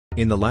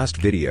In the last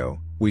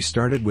video, we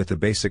started with the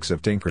basics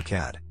of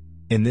Tinkercad.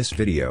 In this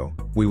video,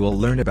 we will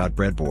learn about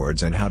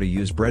breadboards and how to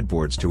use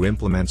breadboards to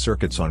implement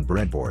circuits on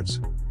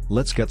breadboards.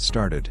 Let's get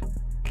started.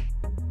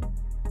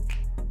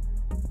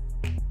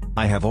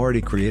 I have already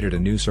created a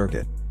new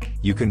circuit.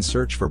 You can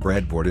search for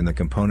breadboard in the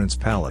components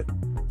palette.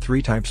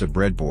 3 types of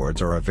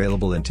breadboards are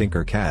available in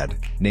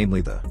Tinkercad,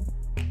 namely the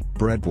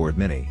Breadboard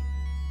Mini,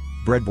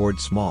 Breadboard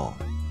Small,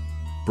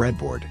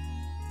 Breadboard.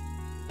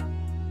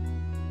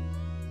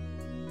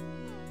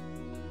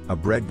 A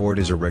breadboard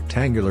is a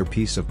rectangular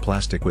piece of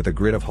plastic with a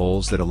grid of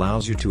holes that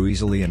allows you to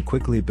easily and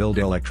quickly build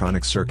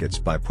electronic circuits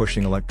by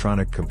pushing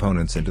electronic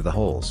components into the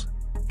holes.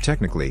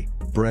 Technically,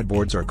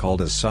 breadboards are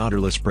called as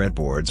solderless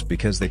breadboards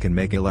because they can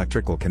make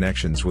electrical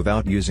connections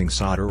without using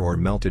solder or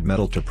melted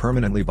metal to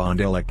permanently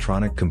bond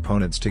electronic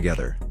components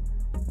together.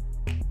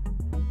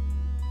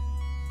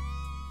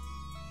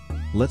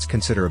 Let's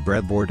consider a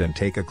breadboard and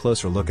take a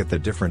closer look at the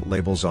different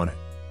labels on it.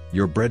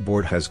 Your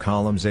breadboard has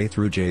columns A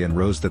through J and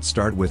rows that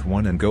start with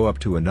 1 and go up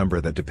to a number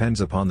that depends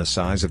upon the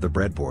size of the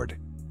breadboard.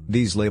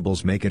 These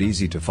labels make it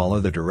easy to follow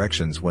the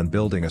directions when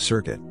building a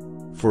circuit.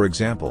 For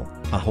example,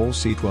 a hole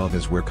C12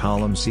 is where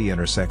column C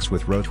intersects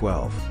with row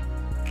 12.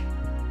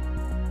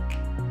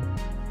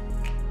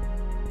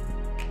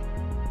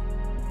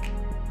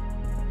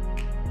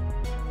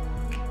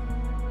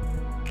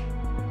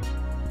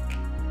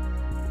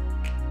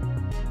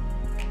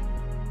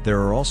 There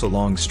are also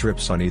long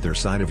strips on either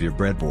side of your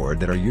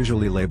breadboard that are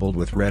usually labeled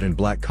with red and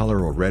black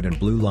color or red and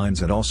blue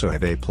lines and also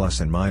have a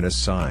plus and minus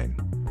sign.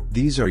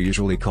 These are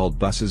usually called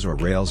buses or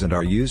rails and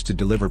are used to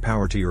deliver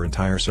power to your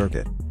entire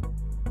circuit.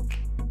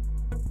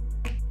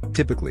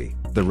 Typically,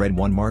 the red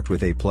one marked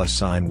with a plus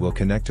sign will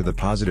connect to the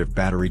positive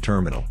battery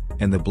terminal,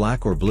 and the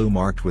black or blue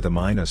marked with a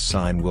minus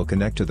sign will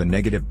connect to the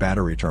negative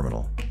battery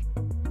terminal.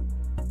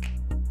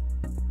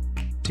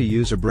 To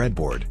use a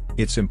breadboard,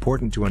 it's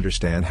important to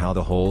understand how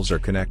the holes are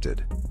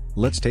connected.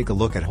 Let's take a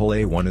look at hole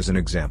A1 as an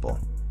example.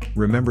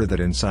 Remember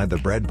that inside the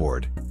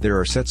breadboard, there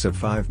are sets of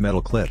 5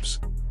 metal clips.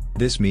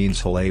 This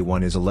means hole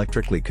A1 is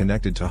electrically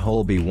connected to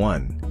hole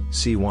B1,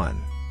 C1,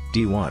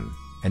 D1,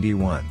 and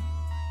E1.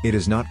 It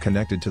is not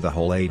connected to the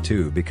hole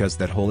A2 because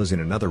that hole is in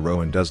another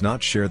row and does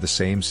not share the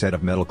same set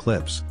of metal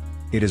clips.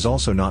 It is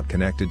also not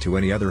connected to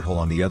any other hole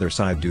on the other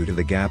side due to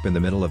the gap in the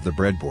middle of the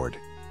breadboard.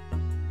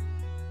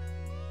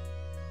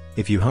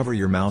 If you hover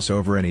your mouse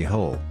over any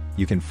hole,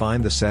 you can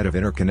find the set of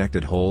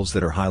interconnected holes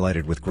that are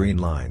highlighted with green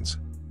lines.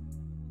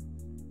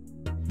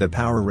 The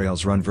power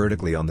rails run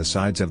vertically on the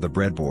sides of the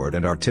breadboard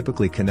and are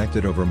typically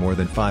connected over more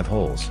than 5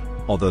 holes,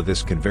 although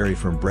this can vary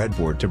from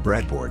breadboard to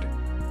breadboard.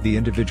 The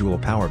individual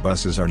power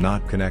buses are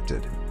not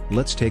connected.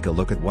 Let's take a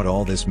look at what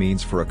all this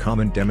means for a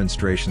common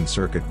demonstration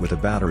circuit with a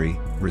battery,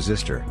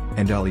 resistor,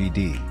 and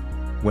LED.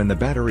 When the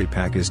battery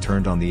pack is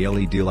turned on, the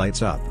LED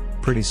lights up.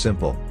 Pretty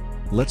simple.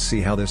 Let's see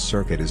how this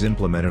circuit is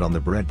implemented on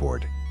the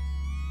breadboard.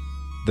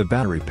 The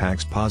battery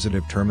pack's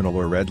positive terminal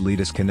or red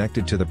lead is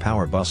connected to the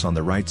power bus on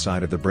the right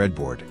side of the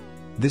breadboard.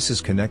 This is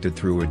connected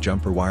through a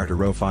jumper wire to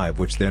row 5,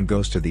 which then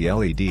goes to the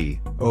LED,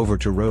 over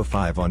to row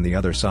 5 on the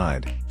other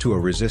side, to a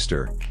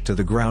resistor, to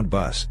the ground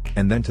bus,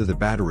 and then to the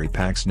battery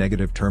pack's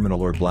negative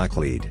terminal or black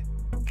lead.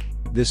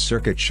 This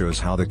circuit shows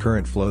how the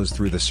current flows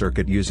through the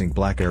circuit using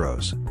black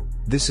arrows.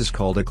 This is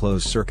called a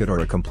closed circuit or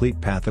a complete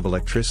path of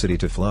electricity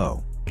to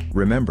flow.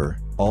 Remember,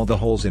 all the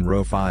holes in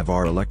row 5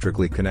 are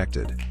electrically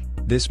connected.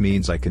 This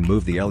means I can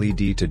move the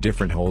LED to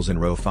different holes in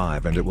row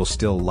 5 and it will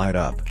still light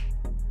up.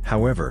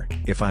 However,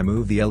 if I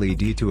move the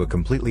LED to a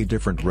completely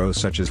different row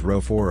such as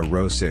row 4 or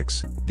row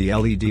 6, the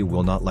LED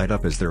will not light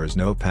up as there is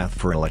no path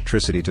for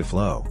electricity to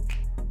flow.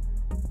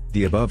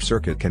 The above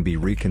circuit can be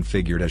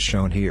reconfigured as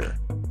shown here.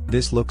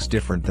 This looks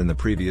different than the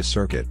previous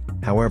circuit,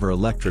 however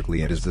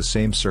electrically it is the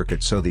same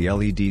circuit, so the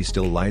LED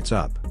still lights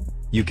up.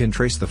 You can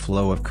trace the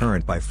flow of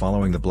current by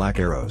following the black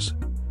arrows.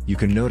 You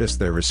can notice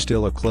there is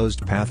still a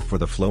closed path for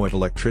the flow of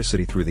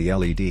electricity through the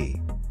LED.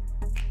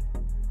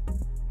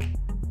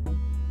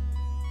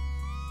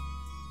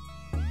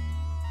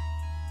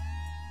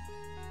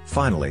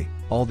 Finally,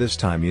 all this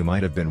time you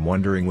might have been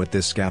wondering what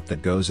this gap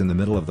that goes in the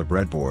middle of the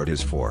breadboard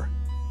is for.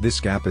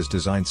 This gap is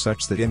designed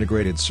such that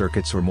integrated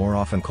circuits, or more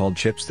often called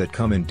chips, that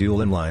come in dual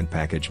inline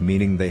package,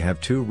 meaning they have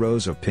 2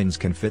 rows of pins,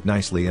 can fit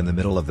nicely in the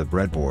middle of the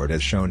breadboard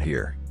as shown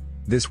here.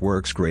 This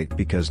works great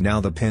because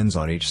now the pins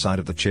on each side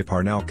of the chip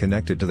are now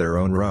connected to their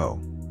own row.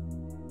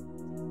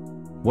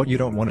 What you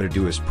don't want to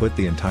do is put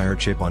the entire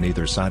chip on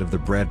either side of the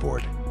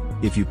breadboard.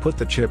 If you put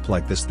the chip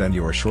like this, then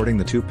you are shorting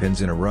the 2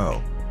 pins in a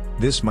row.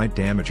 This might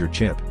damage your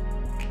chip.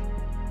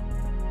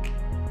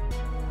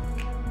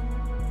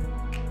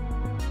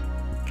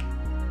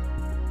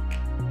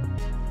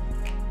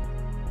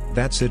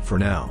 That's it for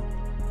now.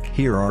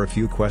 Here are a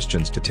few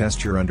questions to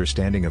test your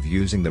understanding of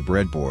using the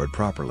breadboard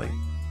properly.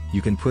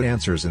 You can put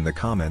answers in the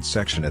comments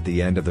section at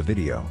the end of the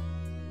video.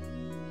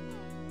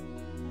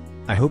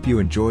 I hope you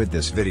enjoyed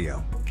this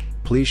video.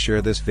 Please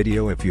share this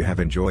video if you have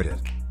enjoyed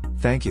it.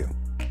 Thank you.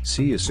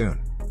 See you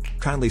soon.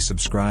 Kindly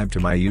subscribe to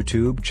my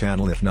YouTube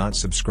channel if not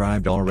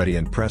subscribed already,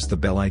 and press the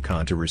bell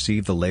icon to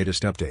receive the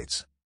latest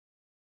updates.